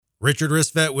Richard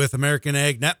Risvet with American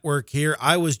Ag Network here.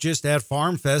 I was just at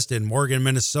Farm Fest in Morgan,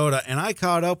 Minnesota, and I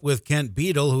caught up with Kent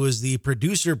Beadle, who is the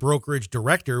producer brokerage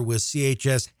director with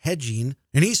CHS Hedging,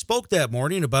 and he spoke that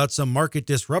morning about some market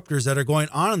disruptors that are going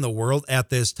on in the world at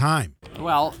this time.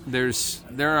 Well, there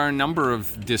are a number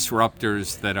of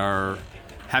disruptors that are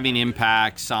having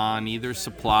impacts on either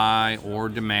supply or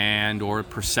demand or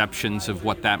perceptions of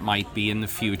what that might be in the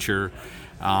future.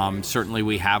 Certainly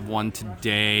we have one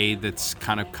today that's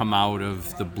kind of come out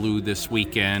of the blue this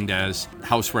weekend as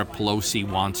House Rep Pelosi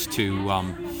wants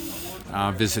to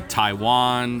visit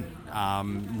Taiwan.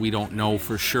 We don't know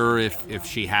for sure if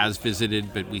she has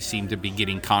visited, but we seem to be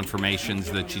getting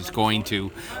confirmations that she's going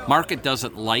to. Market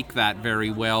doesn't like that very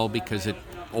well because it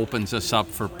opens us up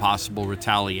for possible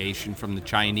retaliation from the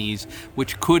Chinese,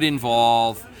 which could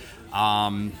involve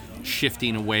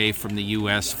shifting away from the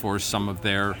U.S. for some of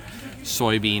their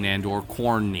soybean and or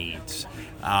corn needs.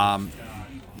 The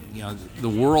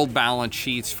world balance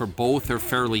sheets for both are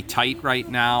fairly tight right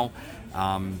now.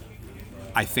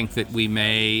 I think that we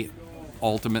may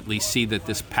ultimately see that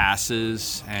this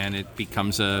passes and it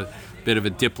becomes a bit of a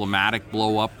diplomatic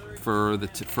blow up for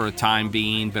a time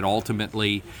being, but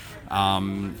ultimately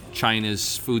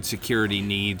China's food security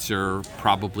needs are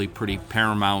probably pretty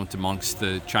paramount amongst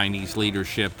the Chinese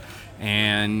leadership,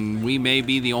 and we may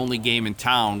be the only game in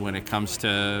town when it comes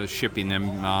to shipping them,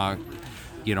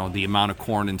 the amount of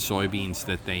corn and soybeans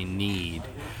that they need.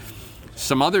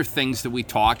 Some other things that we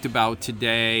talked about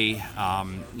today,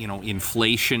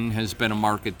 inflation has been a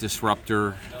market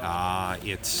disruptor.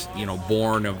 It's,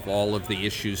 born of all of the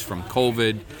issues from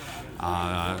COVID,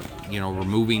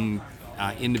 removing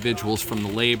individuals from the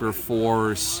labor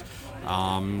force,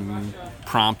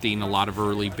 prompting a lot of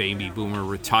early baby boomer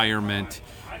retirement.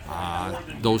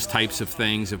 Those types of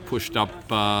things have pushed up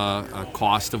a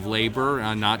cost of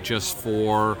labor, not just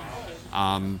for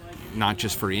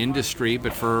industry,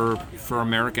 but for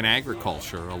American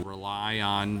agriculture. I'll rely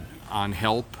on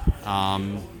help,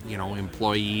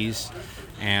 employees,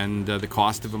 and the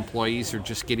cost of employees are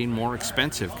just getting more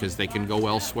expensive because they can go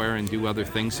elsewhere and do other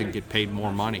things and get paid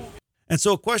more money. And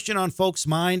so a question on folks'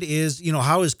 mind is,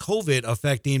 how is COVID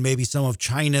affecting maybe some of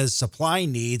China's supply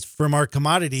needs from our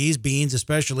commodities, beans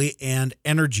especially, and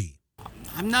energy?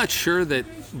 I'm not sure that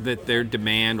their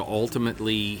demand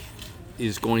ultimately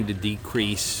is going to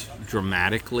decrease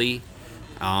dramatically.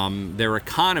 Their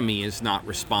economy is not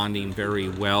responding very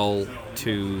well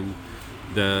to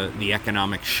the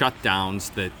economic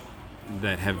shutdowns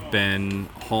that have been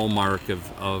hallmark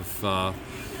of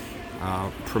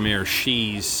Premier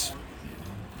Xi's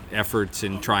efforts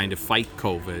in trying to fight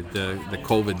COVID. The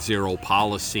COVID zero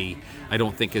policy, I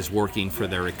don't think is working for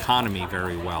their economy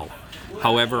very well.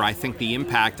 However, I think the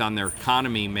impact on their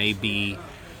economy may be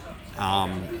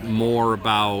more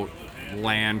about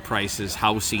land prices,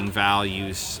 housing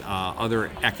values, other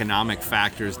economic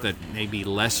factors that may be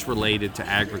less related to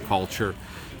agriculture.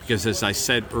 Because as I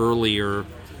said earlier,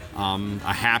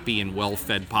 a happy and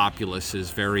well-fed populace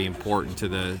is very important to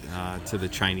the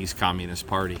Chinese Communist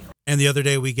Party. And the other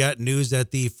day we got news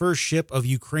that the first ship of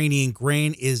Ukrainian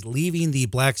grain is leaving the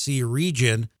Black Sea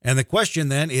region. And the question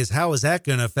then is, how is that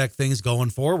going to affect things going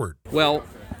forward? Well,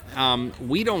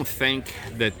 we don't think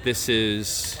that this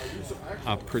is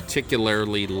a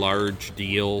particularly large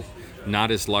deal, not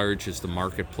as large as the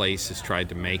marketplace has tried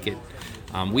to make it.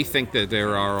 We think that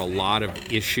there are a lot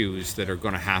of issues that are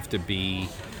going to have to be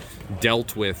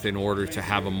dealt with in order to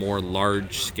have a more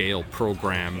large-scale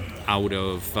program out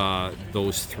of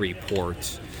those three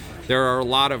ports. There are a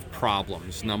lot of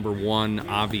problems. Number one,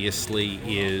 obviously,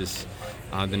 is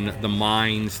the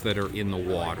mines that are in the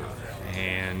water,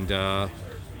 and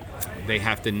they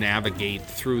have to navigate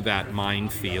through that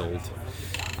minefield.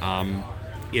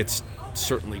 It's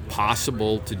certainly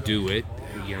possible to do it.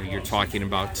 You're talking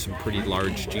about some pretty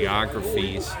large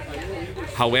geographies.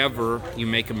 However, you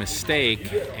make a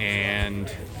mistake and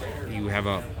you have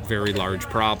a very large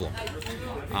problem.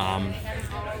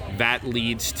 That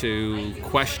leads to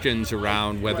questions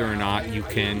around whether or not you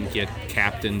can get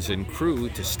captains and crew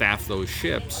to staff those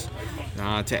ships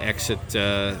to exit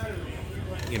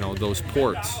those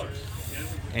ports.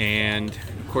 And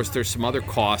of course there's some other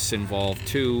costs involved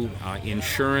too.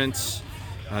 Insurance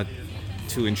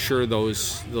to insure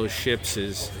those ships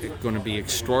is going to be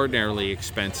extraordinarily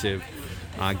expensive,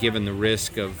 given the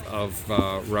risk of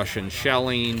Russian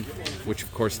shelling, which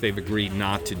of course they've agreed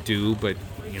not to do, but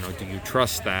do you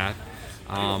trust that?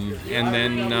 And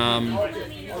then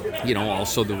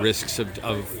also the risks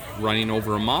of running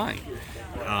over a mine.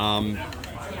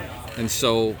 And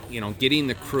so getting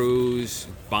the crews,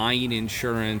 buying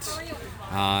insurance,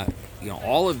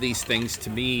 all of these things to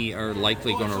me are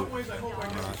likely going to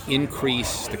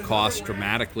increase the cost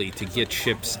dramatically to get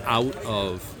ships out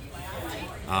of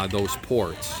those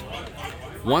ports.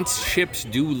 Once ships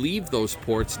do leave those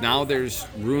ports, now there's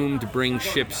room to bring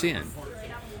ships in.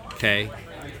 Okay?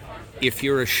 If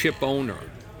you're a ship owner,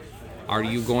 are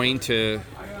you going to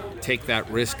take that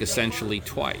risk essentially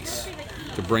twice?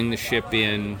 To bring the ship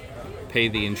in, pay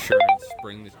the insurance,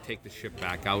 take the ship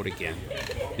back out again.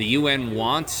 The UN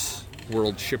wants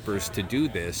world shippers to do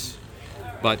this,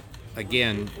 but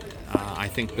again, I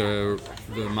think the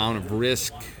amount of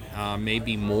risk may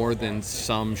be more than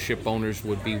some ship owners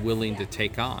would be willing to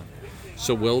take on.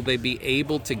 So will they be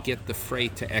able to get the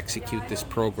freight to execute this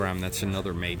program? That's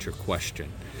another major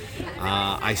question.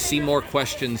 I see more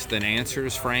questions than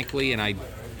answers, frankly, and I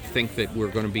think that we're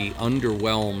going to be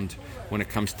underwhelmed when it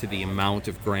comes to the amount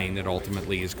of grain that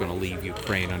ultimately is going to leave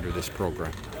Ukraine under this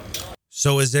program.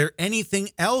 So is there anything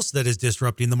else that is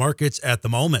disrupting the markets at the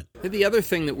moment? The other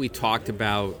thing that we talked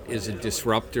about is a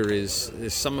disruptor is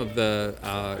some of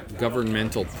the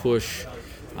governmental push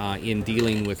in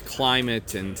dealing with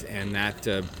climate, and that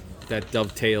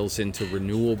dovetails into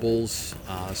renewables,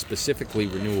 specifically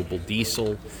renewable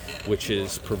diesel, which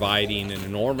is providing an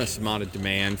enormous amount of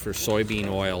demand for soybean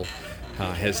oil,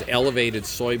 has elevated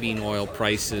soybean oil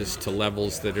prices to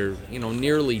levels that are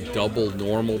nearly double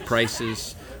normal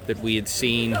prices that we had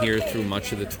seen here through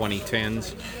much of the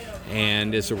 2010s.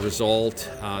 And as a result,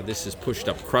 this has pushed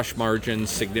up crush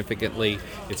margins significantly.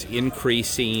 It's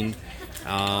increasing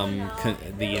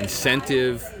the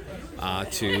incentive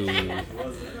to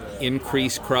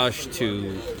increase crush,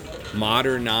 to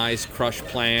modernize crush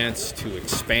plants, to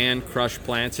expand crush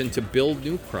plants, and to build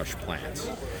new crush plants.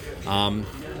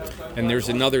 And there's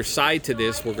another side to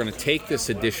this. We're going to take this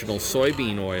additional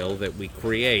soybean oil that we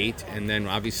create, and then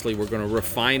obviously we're going to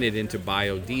refine it into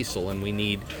biodiesel, and we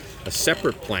need a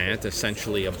separate plant,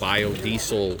 essentially a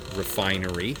biodiesel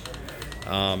refinery,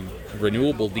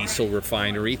 renewable diesel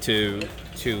refinery, to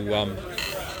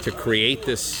create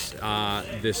this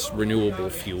renewable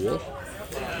fuel.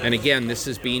 And again, this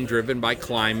is being driven by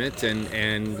climate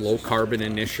and low carbon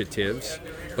initiatives,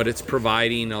 but it's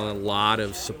providing a lot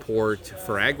of support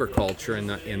for agriculture in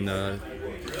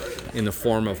the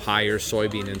form of higher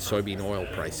soybean and soybean oil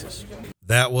prices.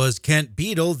 That was Kent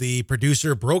Beadle, the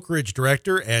producer brokerage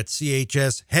director at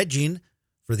CHS Hedging.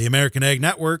 For the American Ag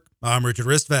Network, I'm Richard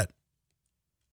Ristvet.